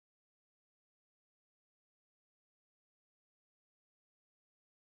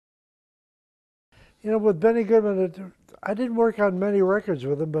You know, with Benny Goodman, I didn't work on many records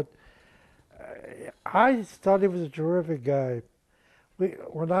with him, but I thought he was a terrific guy.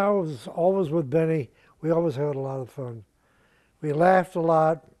 When I was always with Benny, we always had a lot of fun. We laughed a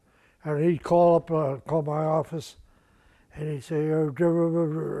lot, and he'd call my office, and he'd say,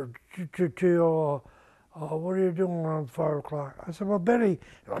 Teo, what are you doing around 5 o'clock? I said, well, Benny,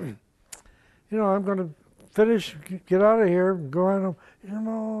 I'm going to finish, get out of here, and go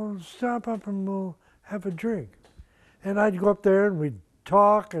on. Stop up and we'll have a drink. And I'd go up there and we'd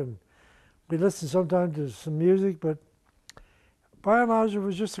talk and we'd listen sometimes to some music, but by and large, it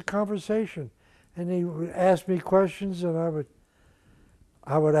was just a conversation. And he would ask me questions and I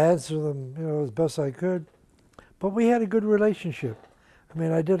would answer them, as best I could. But we had a good relationship. I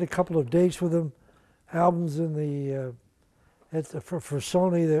mean, I did a couple of dates with him, albums in the for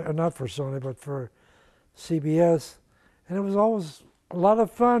Sony, not for Sony, but for CBS, and it was always a lot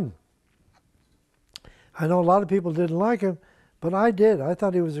of fun. I know a lot of people didn't like him, but I did. I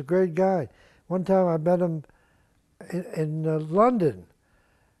thought he was a great guy. One time I met him in London.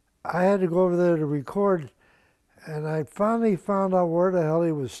 I had to go over there to record, and I finally found out where the hell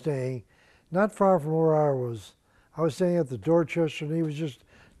he was staying, not far from where I was. I was staying at the Dorchester, and he was just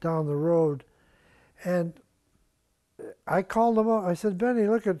down the road. And I called him up. I said, Benny,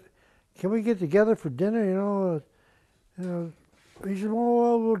 can we get together for dinner? He said,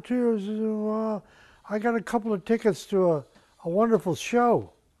 well, too. I said, well, I got a couple of tickets to a wonderful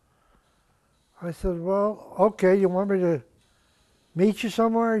show. I said, well, okay, you want me to meet you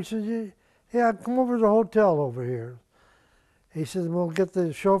somewhere? He said, yeah, come over to the hotel over here. He said, we'll get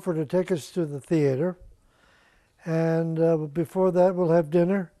the chauffeur to take us to the theater. And before that, we'll have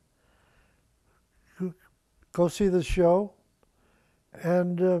dinner, go see the show,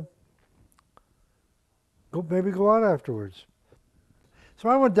 and maybe go out afterwards. So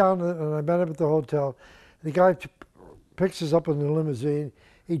I went down and I met him at the hotel. The guy picks us up in the limousine.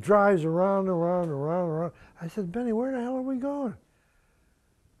 He drives around. I said, Benny, where the hell are we going?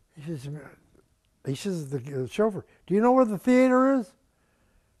 He says the chauffeur, do you know where the theater is?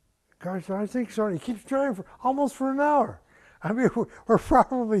 The guy said, I think so. And he keeps driving almost for an hour. I mean, we're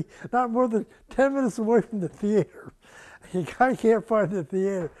probably not more than 10 minutes away from the theater. The guy can't find the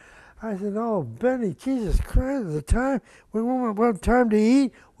theater. I said, oh, Benny, Jesus Christ, we won't have time to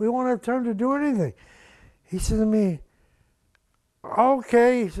eat. We won't have time to do anything. He said to me,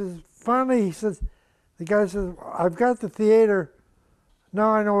 okay. He says, finally, the guy says, I've got the theater. Now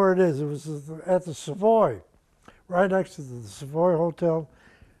I know where it is. It was at the Savoy, right next to the Savoy Hotel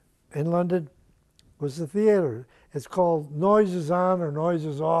in London was the theater. It's called Noises On or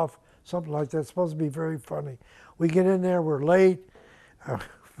Noises Off, something like that. It's supposed to be very funny. We get in there, we're late.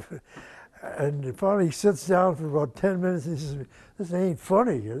 And finally he sits down for about 10 minutes and he says, this ain't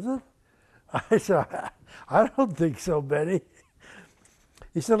funny, is it? I said, I don't think so, Benny.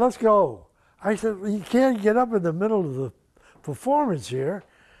 He said, let's go. I said, you can't get up in the middle of the performance here.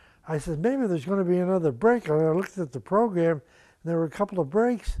 I said, maybe there's going to be another break. And I looked at the program and there were a couple of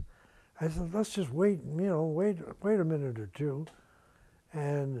breaks. I said, let's just wait a minute or two.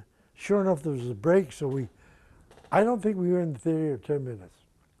 And sure enough, there was a break. So I don't think we were in the theater 10 minutes.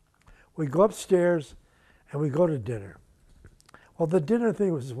 We go upstairs and we go to dinner. Well, the dinner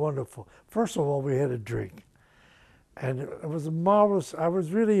thing was wonderful. First of all, we had a drink. And it was marvelous. I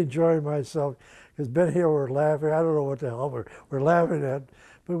was really enjoying myself because Ben and I were laughing. I don't know what the hell we're laughing at,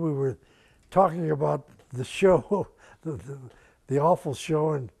 but we were talking about the show, the awful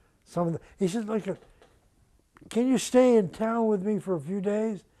show, and he said, can you stay in town with me for a few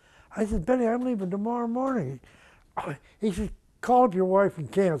days? I said, Benny, I'm leaving tomorrow morning. He said, call up your wife and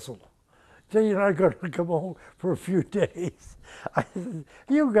cancel. Then you're not going to come home for a few days. I said,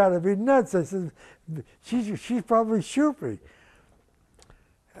 you got to be nuts. I said, she's probably shoot me.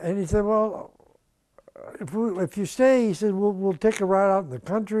 And he said, well, if you stay, he said, we'll take a ride out in the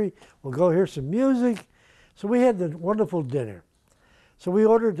country. We'll go hear some music. So we had the wonderful dinner. So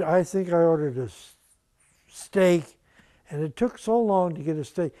I think I ordered a steak, and it took so long to get a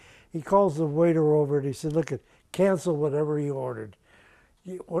steak. He calls the waiter over and he said, look, cancel whatever he ordered.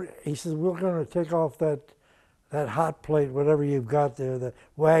 He says, we're going to take off that hot plate, whatever you've got there, that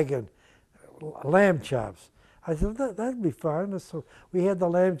wagon, lamb chops. I said, that'd be fine. So we had the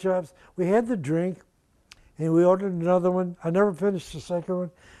lamb chops, we had the drink, and we ordered another one. I never finished the second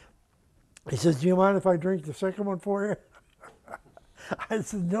one. He says, do you mind if I drink the second one for you? I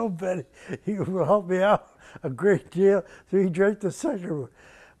said, no, Betty, you will help me out a great deal. So he drank the second one.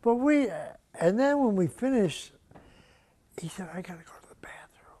 But and then when we finished, he said, I got to go to the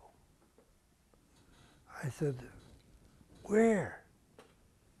bathroom. I said, where?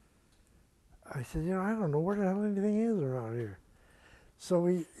 I said, you know, I don't know where the hell anything is around here. So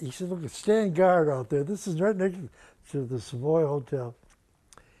he said, look, stand guard out there. This is right next to the Savoy Hotel.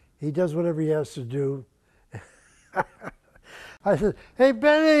 He does whatever he has to do. I said, hey,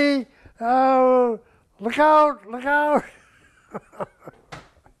 Benny, look out, look out.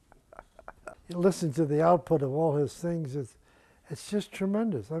 You listen to the output of all his things. It's just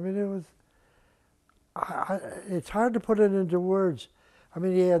tremendous. I mean, it was, it's hard to put it into words. I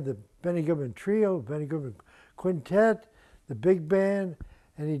mean, he had the Benny Goodman Trio, Benny Goodman Quintet, the big band,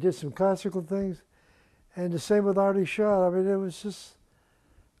 and he did some classical things. And the same with Artie Shaw. I mean, it was just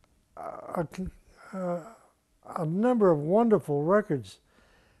a number of wonderful records.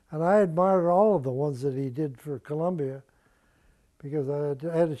 And I admired all of the ones that he did for Columbia because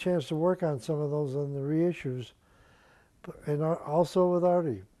I had a chance to work on some of those on the reissues, and also with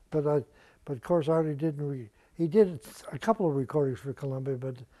Artie. But of course, Artie didn't. He did a couple of recordings for Columbia,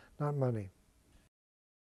 but not many.